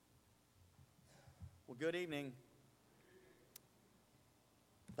Good evening.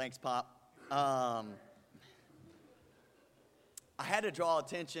 Thanks, Pop. I had to draw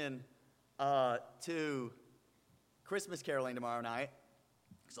attention to Christmas caroling tomorrow night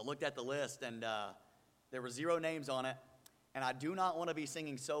because I looked at the list and there were 0 names on it, and I do not want to be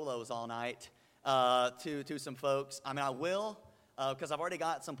singing solos all night to some folks. I mean, I will because I've already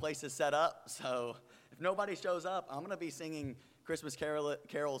got some places set up, so if nobody shows up, I'm going to be singing Christmas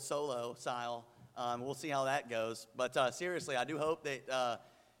carol solo style. We'll see how that goes. But seriously, I do hope that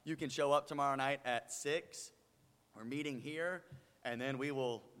you can show up tomorrow night at 6. We're meeting here, and then we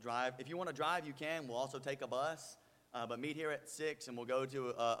will drive. If you want to drive, you can. We'll also take a bus. But meet here at 6, and we'll go to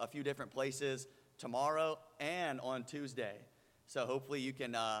a few different places tomorrow and on Tuesday. So hopefully you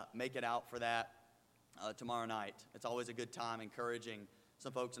can make it out for that tomorrow night. It's always a good time encouraging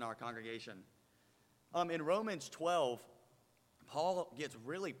some folks in our congregation. In Romans 12, Paul gets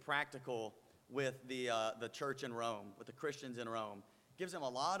really practical with the church in Rome, with the Christians in Rome. Gives them a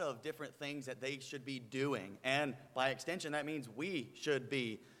lot of different things that they should be doing. And by extension, that means we should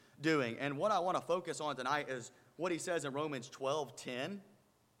be doing. And what I want to focus on tonight is what he says in Romans 12:10.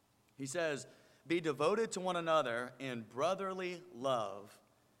 He says, "Be devoted to one another in brotherly love.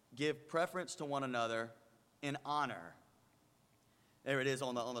 Give preference to one another in honor." There it is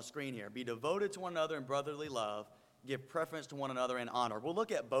on the screen here. Be devoted to one another in brotherly love. Give preference to one another in honor. We'll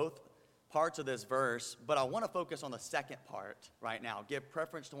look at both parts of this verse, but I want to focus on the second part right now. Give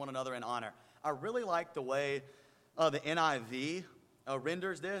preference to one another in honor. I really like the way the NIV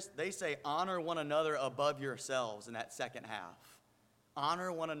renders this. They say honor one another above yourselves in that second half.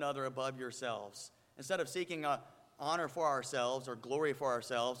 Honor one another above yourselves. Instead of seeking honor for ourselves or glory for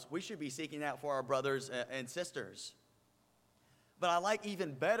ourselves, we should be seeking that for our brothers and sisters. But I like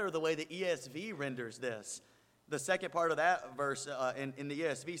even better the way the ESV renders this. The second part of that verse in the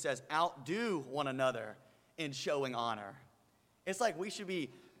ESV says, outdo one another in showing honor. It's like we should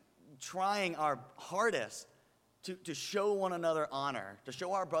be trying our hardest to show one another honor, to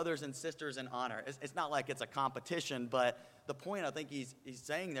show our brothers and sisters in honor. It's not like it's a competition, but the point I think he's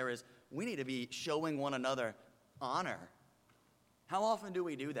saying there is we need to be showing one another honor. How often do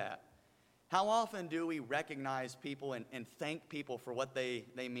we do that? How often do we recognize people and thank people for what they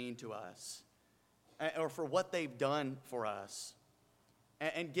mean to us? Or for what they've done for us,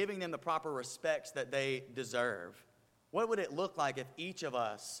 and giving them the proper respects that they deserve? What would it look like if each of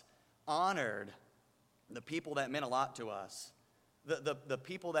us honored the people that meant a lot to us, the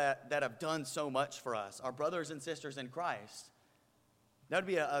people that have done so much for us, our brothers and sisters in Christ? That would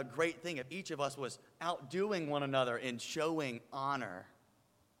be a great thing if each of us was outdoing one another in showing honor.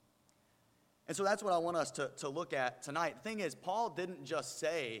 And so that's what I want us to look at tonight. The thing is, Paul didn't just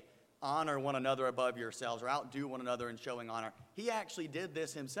say, honor one another above yourselves, or outdo one another in showing honor. He actually did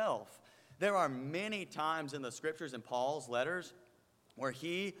this himself. There are many times in the scriptures in Paul's letters where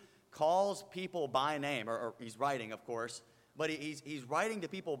he calls people by name, or he's writing, of course, but he's writing to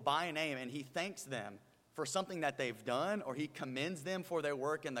people by name, and he thanks them for something that they've done, or he commends them for their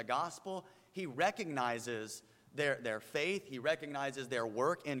work in the gospel. He recognizes their faith. He recognizes their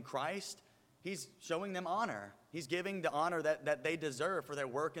work in Christ. He's showing them honor. He's giving the honor that they deserve for their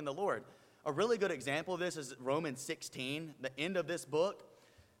work in the Lord. A really good example of this is Romans 16, the end of this book.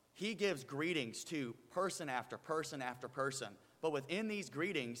 He gives greetings to person after person after person. But within these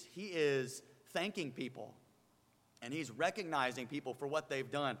greetings, he is thanking people. And he's recognizing people for what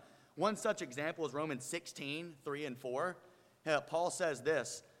they've done. One such example is Romans 16, 3 and 4. Paul says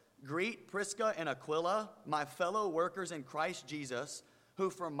this, "Greet Prisca and Aquila, my fellow workers in Christ Jesus, who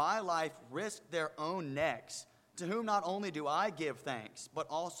for my life risked their own necks, to whom not only do I give thanks, but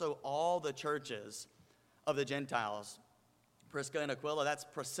also all the churches of the Gentiles." Prisca and Aquila, that's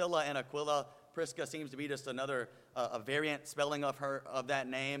Priscilla and Aquila. Prisca seems to be just another a variant spelling of that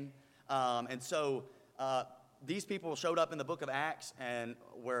name. And so these people showed up in the book of Acts and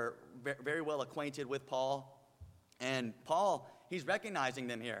were very well acquainted with Paul. And Paul, he's recognizing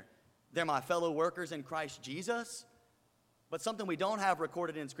them here. They're my fellow workers in Christ Jesus. But something we don't have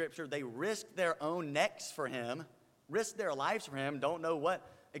recorded in Scripture, they risked their own necks for him, risked their lives for him. Don't know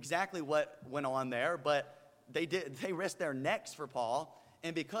exactly what went on there, but they risked their necks for Paul.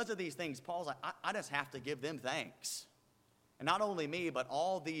 And because of these things, Paul's like, I just have to give them thanks. And not only me, but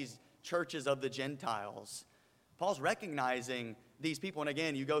all these churches of the Gentiles. Paul's recognizing these people. And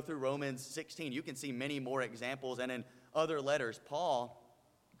again, you go through Romans 16, you can see many more examples. And in other letters, Paul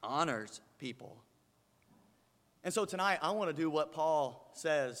honors people. And so tonight, I want to do what Paul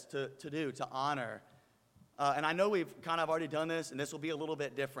says to do, to honor. And I know we've kind of already done this, and this will be a little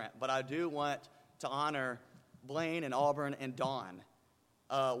bit different, but I do want to honor Blaine and Auburn and Dawn.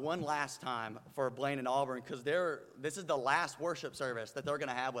 one last time for Blaine and Auburn, because this is the last worship service that they're going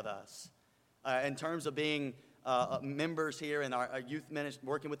to have with us. In terms of being members here in our youth ministry,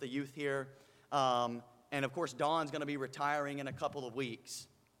 working with the youth here. And of course, Dawn's going to be retiring in a couple of weeks.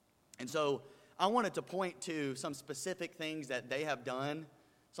 And so I wanted to point to some specific things that they have done,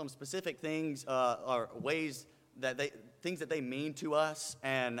 some specific things or ways that things that they mean to us,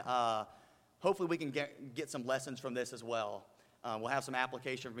 and hopefully we can get some lessons from this as well. We'll have some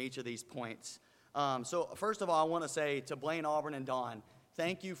application from each of these points. So first of all, I want to say to Blaine, Auburn, and Dawn,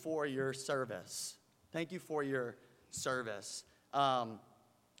 thank you for your service. Thank you for your service.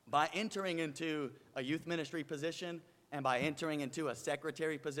 By entering into a youth ministry position and by entering into a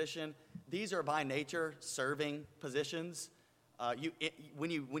secretary position, these are by nature serving positions. When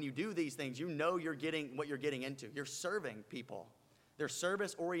you do these things, you know you're getting what you're getting into. You're serving people. They're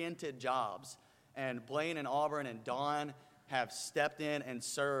service-oriented jobs. And Blaine and Auburn and Dawn have stepped in and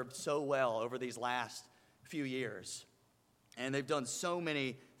served so well over these last few years. And they've done so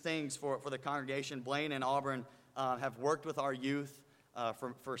many things for the congregation. Blaine and Auburn have worked with our youth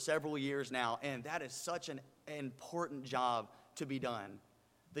for several years now, and that is such an important job to be done.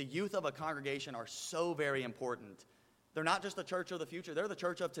 The youth of a congregation are so very important. They're not just the church of the future, they're the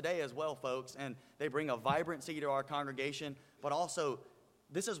church of today as well, folks, and they bring a vibrancy to our congregation, but also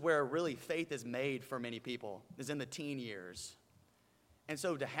this is where really faith is made for many people, is in the teen years. And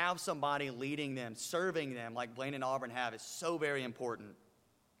so to have somebody leading them, serving them like Blaine and Auburn have is so very important.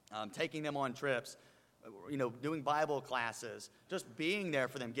 Taking them on trips, doing Bible classes, just being there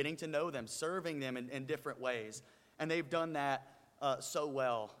for them, getting to know them, serving them in different ways. And they've done that so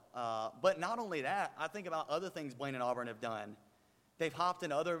well. But not only that, I think about other things Blaine and Auburn have done. They've hopped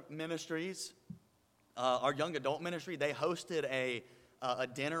in other ministries. Our young adult ministry, they hosted a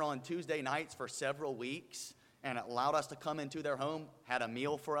dinner on Tuesday nights for several weeks and allowed us to come into their home, had a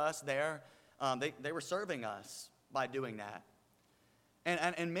meal for us there. They were serving us by doing that.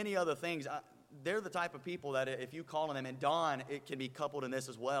 And many other things. They're the type of people that if you call on them, and Dawn, it can be coupled in this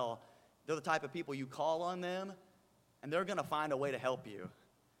as well, they're the type of people you call on them, and they're going to find a way to help you.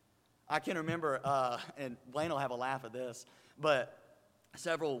 I can remember, and Blaine will have a laugh at this, but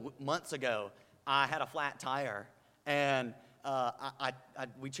several months ago, I had a flat tire, and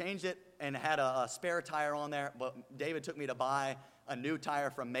we changed it and had a spare tire on there, but David took me to buy a new tire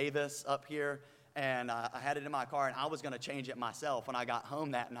from Mavis up here, and I had it in my car, and I was going to change it myself when I got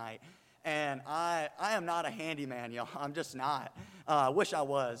home that night. And I am not a handyman, y'all. I'm just not. I wish I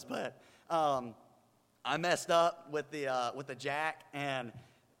was, but I messed up with the jack, and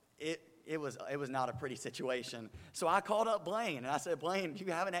it was not a pretty situation. So I called up Blaine, and I said, Blaine, do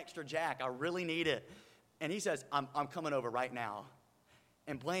you have an extra jack? I really need it. And he says, I'm coming over right now.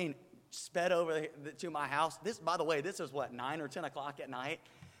 And Blaine sped over to my house. By the way, this was 9 or 10 o'clock at night.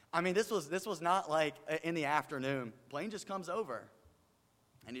 I mean, this was not like in the afternoon. Blaine just comes over,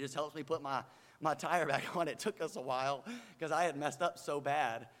 and he just helps me put my tire back on. It took us a while because I had messed up so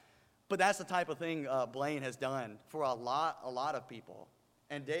bad. But that's the type of thing Blaine has done for a lot of people.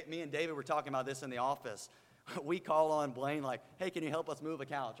 And me and David were talking about this in the office. We call on Blaine like, hey, can you help us move a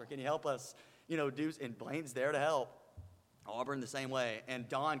couch? Or can you help us, do, and Blaine's there to help. Auburn the same way. And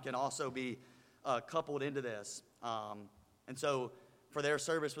Dawn can also be coupled into this. And so for their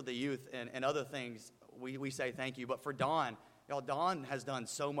service with the youth and other things, we say thank you. But for Dawn, Dawn has done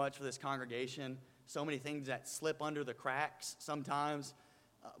so much for this congregation, so many things that slip under the cracks sometimes.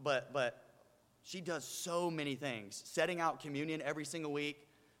 But she does so many things, setting out communion every single week,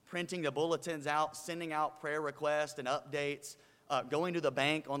 printing the bulletins out, sending out prayer requests and updates, going to the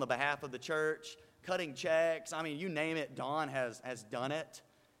bank on the behalf of the church, cutting checks. I mean, you name it, Dawn has done it.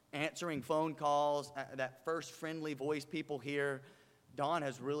 Answering phone calls, that first friendly voice people hear. Dawn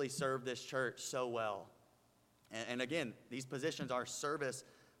has really served this church so well. And again, these positions are service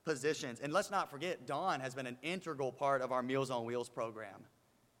positions. And let's not forget, Dawn has been an integral part of our Meals on Wheels program.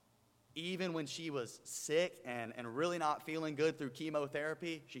 Even when she was sick and really not feeling good through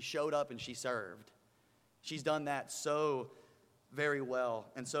chemotherapy, she showed up and she served. She's done that so very well.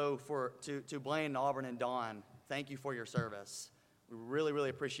 And so to Blaine, Auburn, and Dawn, thank you for your service. We really,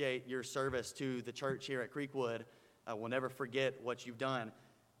 really appreciate your service to the church here at Creekwood. We'll never forget what you've done.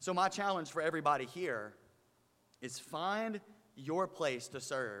 So my challenge for everybody here is find your place to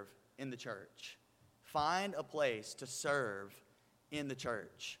serve in the church. Find a place to serve in the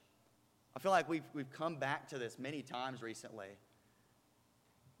church. I feel like we've come back to this many times recently.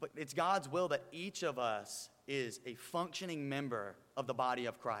 But it's God's will that each of us is a functioning member of the body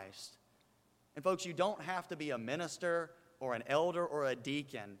of Christ. And folks, you don't have to be a minister or an elder or a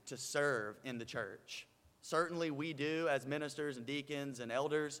deacon to serve in the church. Certainly we do as ministers and deacons and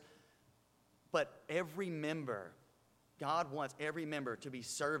elders. But every member, God wants every member to be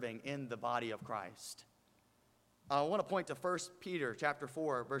serving in the body of Christ. I want to point to 1 Peter chapter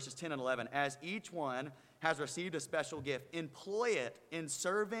 4, verses 10 and 11. As each one has received a special gift, employ it in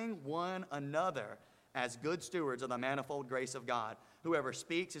serving one another as good stewards of the manifold grace of God. Whoever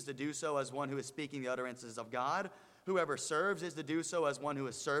speaks is to do so as one who is speaking the utterances of God. Whoever serves is to do so as one who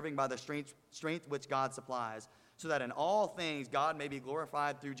is serving by the strength which God supplies, so that in all things God may be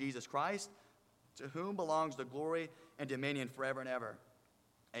glorified through Jesus Christ, to whom belongs the glory and dominion forever and ever.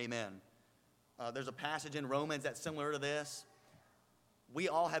 Amen. There's a passage in Romans that's similar to this. We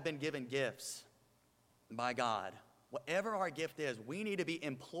all have been given gifts by God. Whatever our gift is, we need to be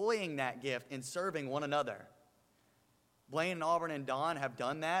employing that gift in serving one another. Blaine and Auburn and Don have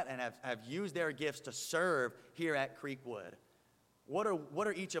done that and have used their gifts to serve here at Creekwood. What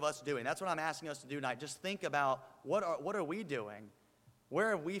are each of us doing? That's what I'm asking us to do tonight. Just think about what are we doing?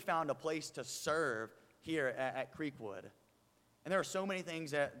 Where have we found a place to serve here at Creekwood? And there are so many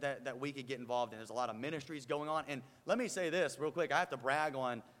things that we could get involved in. There's a lot of ministries going on. And let me say this real quick. I have to brag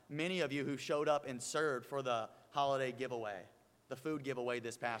on many of you who showed up and served for the holiday giveaway, the food giveaway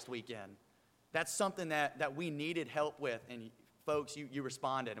this past weekend. That's something that we needed help with. And folks, you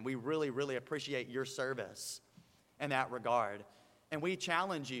responded. And we really, really appreciate your service in that regard. And we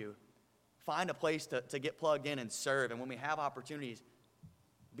challenge you, find a place to get plugged in and serve. And when we have opportunities,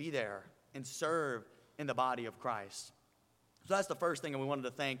 be there and serve in the body of Christ. So that's the first thing, and we wanted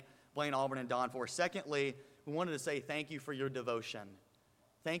to thank Blaine, Auburn, and Don for. Secondly, we wanted to say thank you for your devotion.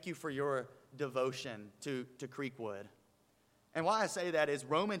 Thank you for your devotion to Creekwood. And why I say that is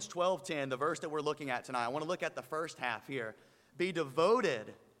Romans 12:10, the verse that we're looking at tonight. I want to look at the first half here. Be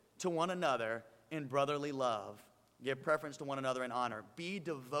devoted to one another in brotherly love. Give preference to one another in honor. Be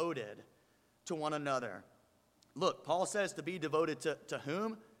devoted to one another. Look, Paul says to be devoted to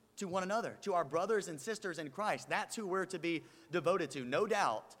whom? To one another, to our brothers and sisters in Christ. That's who we're to be devoted to. No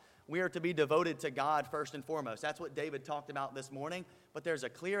doubt, we are to be devoted to God first and foremost. That's what David talked about this morning. But there's a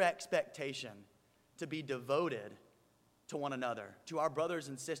clear expectation to be devoted to one another, to our brothers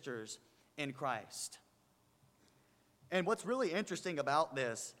and sisters in Christ. And what's really interesting about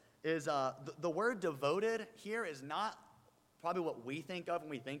this is the word devoted here is not probably what we think of when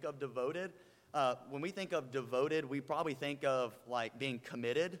we think of devoted. When we think of devoted, we probably think of like being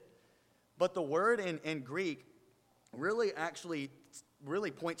committed. But the word in Greek really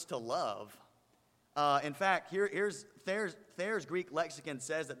points to love. In fact, here's Thayer's Greek lexicon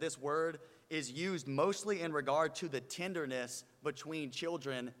says that this word is used mostly in regard to the tenderness between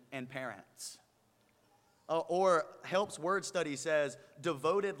children and parents. Or Help's Word Study says,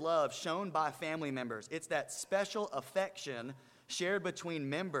 devoted love shown by family members. It's that special affection shared between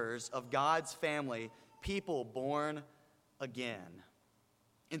members of God's family, people born again.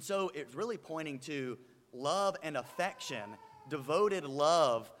 And so it's really pointing to love and affection, devoted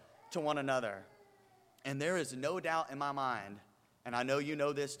love to one another. And there is no doubt in my mind, and I know you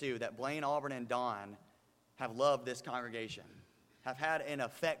know this too, that Blaine, Auburn, and Don have loved this congregation, have had an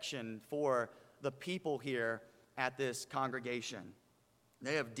affection for the people here at this congregation.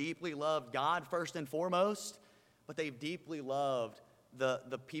 They have deeply loved God first and foremost, but they've deeply loved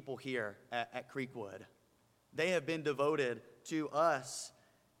the people here at Creekwood. They have been devoted to us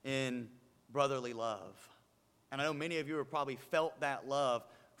in brotherly love. And I know many of you have probably felt that love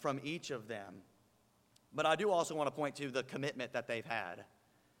from each of them. But I do also want to point to the commitment that they've had,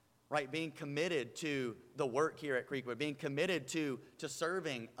 right? Being committed to the work here at Creekwood, being committed to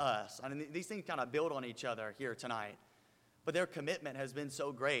serving us. I mean, these things kind of build on each other here tonight. But their commitment has been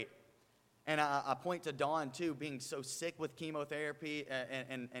so great. And I point to Dawn, too, being so sick with chemotherapy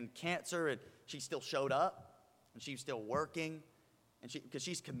and cancer, and she still showed up, and she's still working, and because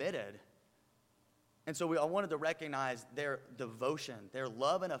she's committed. And so I wanted to recognize their devotion, their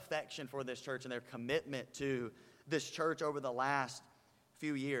love and affection for this church, and their commitment to this church over the last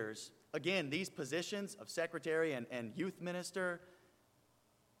few years. Again, these positions of secretary and youth minister,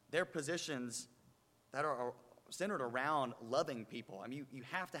 they're positions that are centered around loving people. I mean, you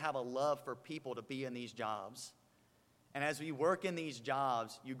have to have a love for people to be in these jobs. And as we work in these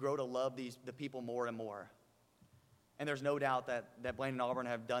jobs, you grow to love the people more and more. And there's no doubt that Blaine and Auburn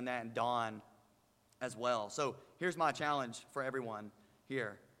have done that, and Dawn as well. So here's my challenge for everyone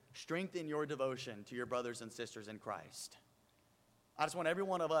here. Strengthen your devotion to your brothers and sisters in Christ. I just want every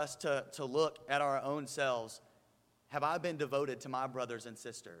one of us to look at our own selves. Have I been devoted to my brothers and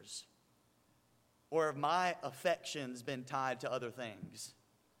sisters? Or have my affections been tied to other things?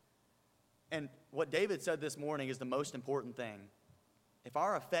 And what David said this morning is the most important thing. if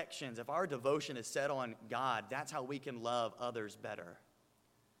our affections, if our devotion is set on God, that's how we can love others better.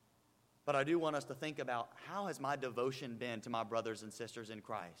 But I do want us to think about, how has my devotion been to my brothers and sisters in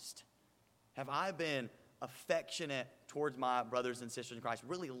Christ? Have I been affectionate towards my brothers and sisters in Christ,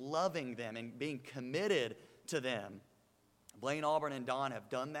 really loving them and being committed to them? Blaine, Auburn, and Don have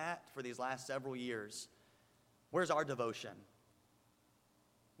done that for these last several years. Where's our devotion?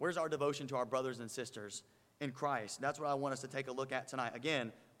 Where's our devotion to our brothers and sisters in Christ? That's what I want us to take a look at tonight.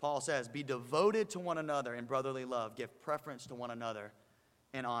 Again, Paul says, be devoted to one another in brotherly love. Give preference to one another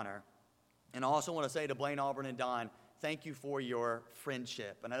in honor. And I also want to say to Blaine, Auburn, and Don, thank you for your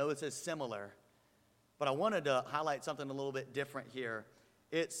friendship. And I know this is similar, but I wanted to highlight something a little bit different here.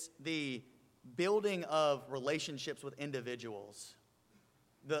 It's the building of relationships with individuals.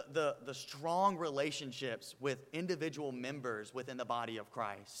 The strong relationships with individual members within the body of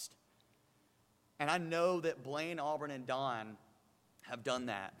Christ. And I know that Blaine, Auburn, and Don have done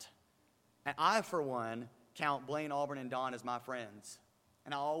that. And I, for one, count Blaine, Auburn, and Don as my friends.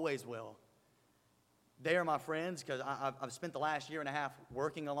 And I always will. They are my friends because I've spent the last year and a half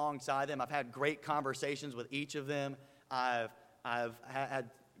working alongside them. I've had great conversations with each of them. I've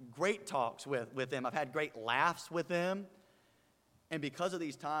had great talks with them. I've had great laughs with them. And because of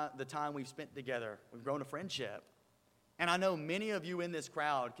the time we've spent together, we've grown a friendship. And I know many of you in this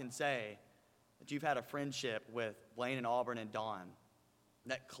crowd can say that you've had a friendship with Blaine and Auburn and Don.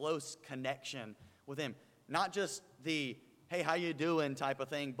 That close connection with them. Not just the, hey, how you doing type of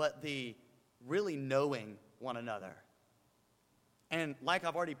thing, but the really knowing one another. And like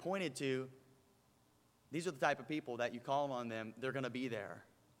I've already pointed to, these are the type of people that you call on them, they're going to be there.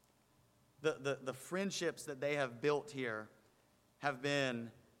 The friendships that they have built here have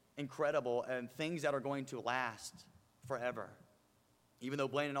been incredible and things that are going to last forever. Even though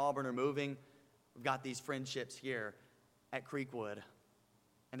Blaine and Auburn are moving, we've got these friendships here at Creekwood,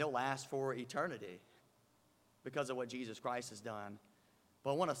 and they'll last for eternity because of what Jesus Christ has done.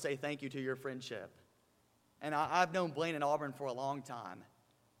 But I want to say thank you to your friendship. And I've known Blaine and Auburn for a long time.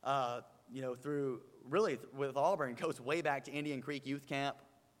 With Auburn, it goes way back to Indian Creek Youth Camp.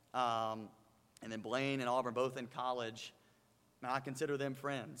 And then Blaine and Auburn both in college. And I consider them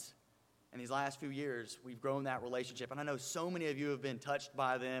friends. And these last few years, we've grown that relationship. And I know so many of you have been touched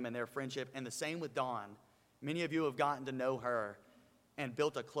by them and their friendship. And the same with Dawn. Many of you have gotten to know her and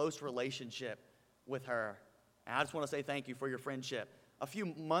built a close relationship with her. And I just want to say thank you for your friendship. A few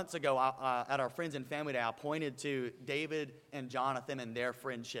months ago, at our Friends and Family Day, I pointed to David and Jonathan and their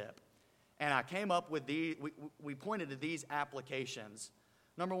friendship. And I came up with we pointed to these applications.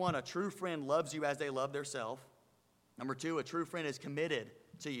 Number one, a true friend loves you as they love themselves. Number two, a true friend is committed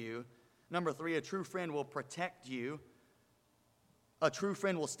to you. Number three, a true friend will protect you. A true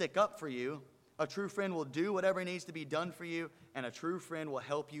friend will stick up for you. A true friend will do whatever needs to be done for you. And a true friend will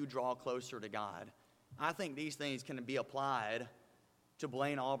help you draw closer to God. I think these things can be applied to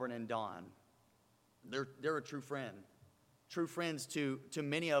Blaine, Auburn, and Don. They're a true friend. True friends to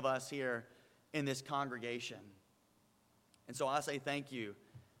many of us here in this congregation. And so I say thank you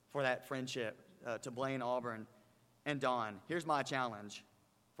for that friendship to Blaine, Auburn, and Don. Here's my challenge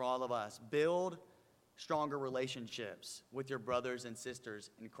for all of us. Build stronger relationships with your brothers and sisters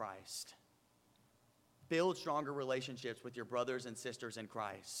in Christ. Build stronger relationships with your brothers and sisters in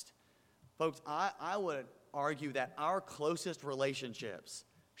Christ. Folks, I would argue that our closest relationships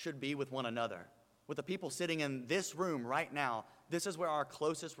should be with one another. With the people sitting in this room right now, this is where our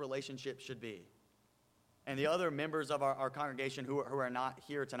closest relationship should be. And the other members of our congregation who are not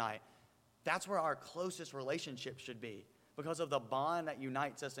here tonight, that's where our closest relationship should be because of the bond that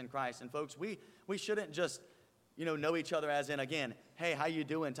unites us in Christ. And folks, we shouldn't just, know each other as in, again, hey, how you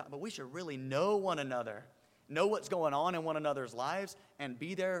doing? But we should really know one another, know what's going on in one another's lives, and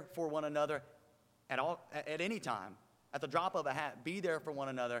be there for one another at any time. At the drop of a hat, be there for one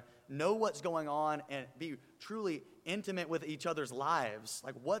another, know what's going on, and be truly intimate with each other's lives,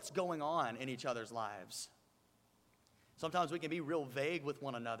 like what's going on in each other's lives. Sometimes we can be real vague with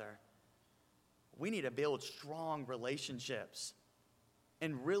one another. We need to build strong relationships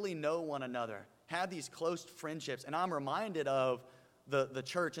and really know one another, have these close friendships. And I'm reminded of the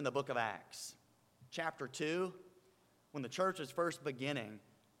church in the book of Acts, chapter 2, when the church was first beginning.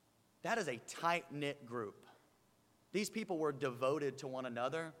 That is a tight-knit group. These people were devoted to one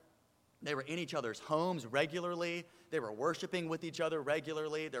another. They were in each other's homes regularly. They were worshiping with each other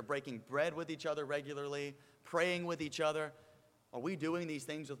regularly. They're breaking bread with each other regularly, praying with each other. Are we doing these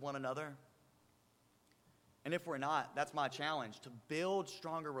things with one another? And if we're not, that's my challenge, to build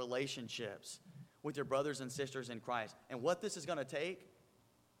stronger relationships with your brothers and sisters in Christ. And what this is going to take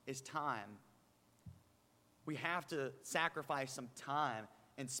is time. we have to sacrifice some time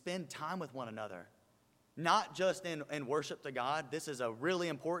and spend time with one another. Not just in worship to God. This is a really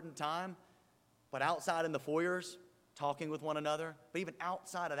important time. But outside in the foyers, talking with one another. But even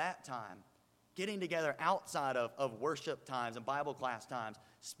outside of that time, getting together outside of worship times and Bible class times,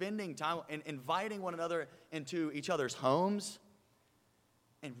 spending time and inviting one another into each other's homes,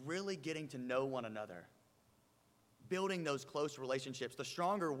 and really getting to know one another. Building those close relationships. The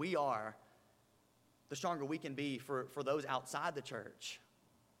stronger we are, the stronger we can be for those outside the church.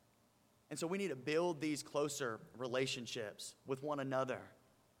 And so we need to build these closer relationships with one another.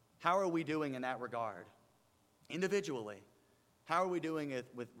 How are we doing in that regard? Individually, how are we doing it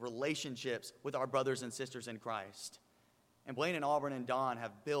with relationships with our brothers and sisters in Christ? And Blaine and Auburn and Don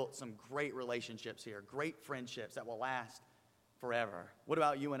have built some great relationships here, great friendships that will last forever. What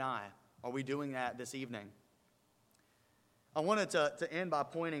about you and I? Are we doing that this evening? I wanted to end by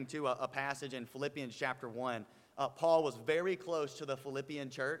pointing to a passage in Philippians chapter 1. Paul was very close to the Philippian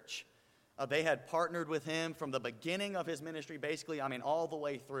church. They had partnered with him from the beginning of his ministry, basically, all the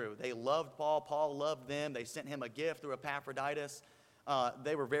way through. They loved Paul. Paul loved them. They sent him a gift through Epaphroditus.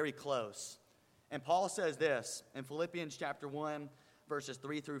 They were very close. And Paul says this in Philippians chapter 1, verses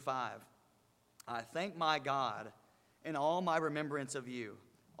 3 through 5. I thank my God in all my remembrance of you,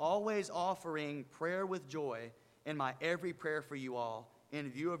 always offering prayer with joy in my every prayer for you all, in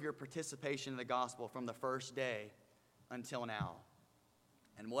view of your participation in the gospel from the first day until now.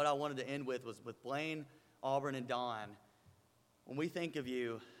 And what I wanted to end with was with Blaine, Auburn, and Don. When we think of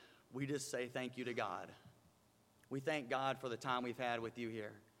you, we just say thank you to God. We thank God for the time we've had with you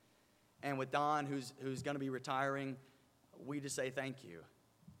here. And with Don, who's going to be retiring, we just say thank you.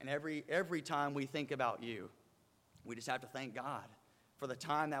 And every time we think about you, we just have to thank God for the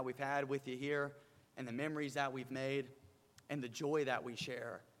time that we've had with you here and the memories that we've made and the joy that we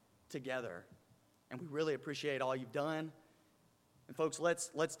share together. And we really appreciate all you've done. And folks,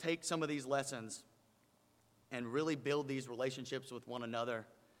 let's take some of these lessons and really build these relationships with one another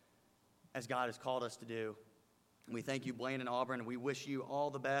as God has called us to do. And we thank you, Blaine and Auburn, and we wish you all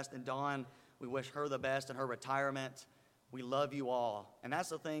the best. And Dawn, we wish her the best in her retirement. We love you all. And that's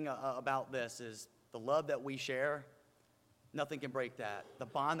the thing about this is the love that we share, nothing can break that. The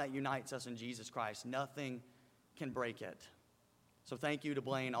bond that unites us in Jesus Christ, nothing can break it. So thank you to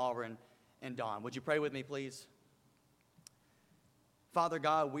Blaine, Auburn, and Dawn. Would you pray with me, please? Father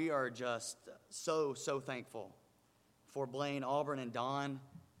God, we are just so thankful for Blaine, Auburn, and Don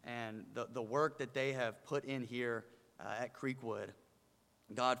and the work that they have put in here at Creekwood.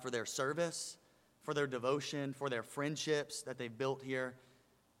 God, for their service, for their devotion, for their friendships that they've built here.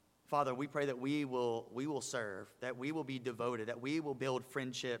 Father, we pray that we will serve, that we will be devoted, that we will build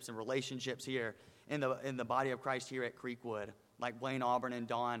friendships and relationships here in the body of Christ here at Creekwood, like Blaine, Auburn, and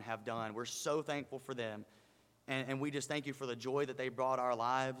Don have done. We're so thankful for them. And we just thank you for the joy that they brought our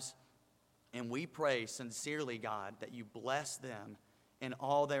lives. And we pray sincerely, God, that you bless them in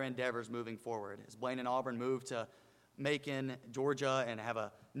all their endeavors moving forward. As Blaine and Auburn move to Macon, Georgia, and have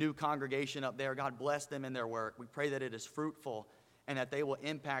a new congregation up there, God, bless them in their work. We pray that it is fruitful and that they will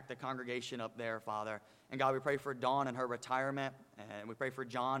impact the congregation up there, Father. And God, we pray for Dawn and her retirement. And we pray for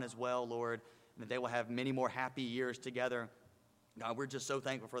John as well, Lord, and that they will have many more happy years together. God, we're just so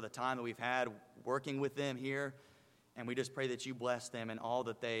thankful for the time that we've had working with them here, and we just pray that you bless them in all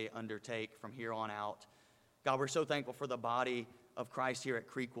that they undertake from here on out. God, we're so thankful for the body of Christ here at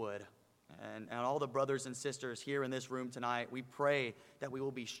Creekwood and all the brothers and sisters here in this room tonight. We pray that we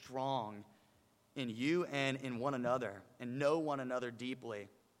will be strong in you and in one another and know one another deeply.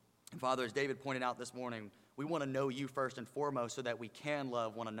 And Father, as David pointed out this morning, we want to know you first and foremost so that we can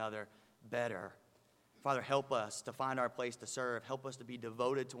love one another better. Father, help us to find our place to serve. Help us to be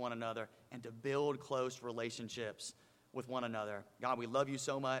devoted to one another and to build close relationships with one another. God, we love you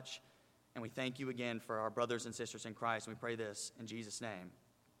so much, and we thank you again for our brothers and sisters in Christ. And we pray this in Jesus' name.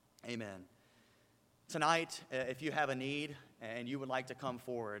 Amen. Tonight, if you have a need and you would like to come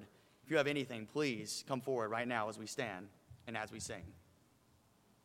forward, if you have anything, please come forward right now as we stand and as we sing.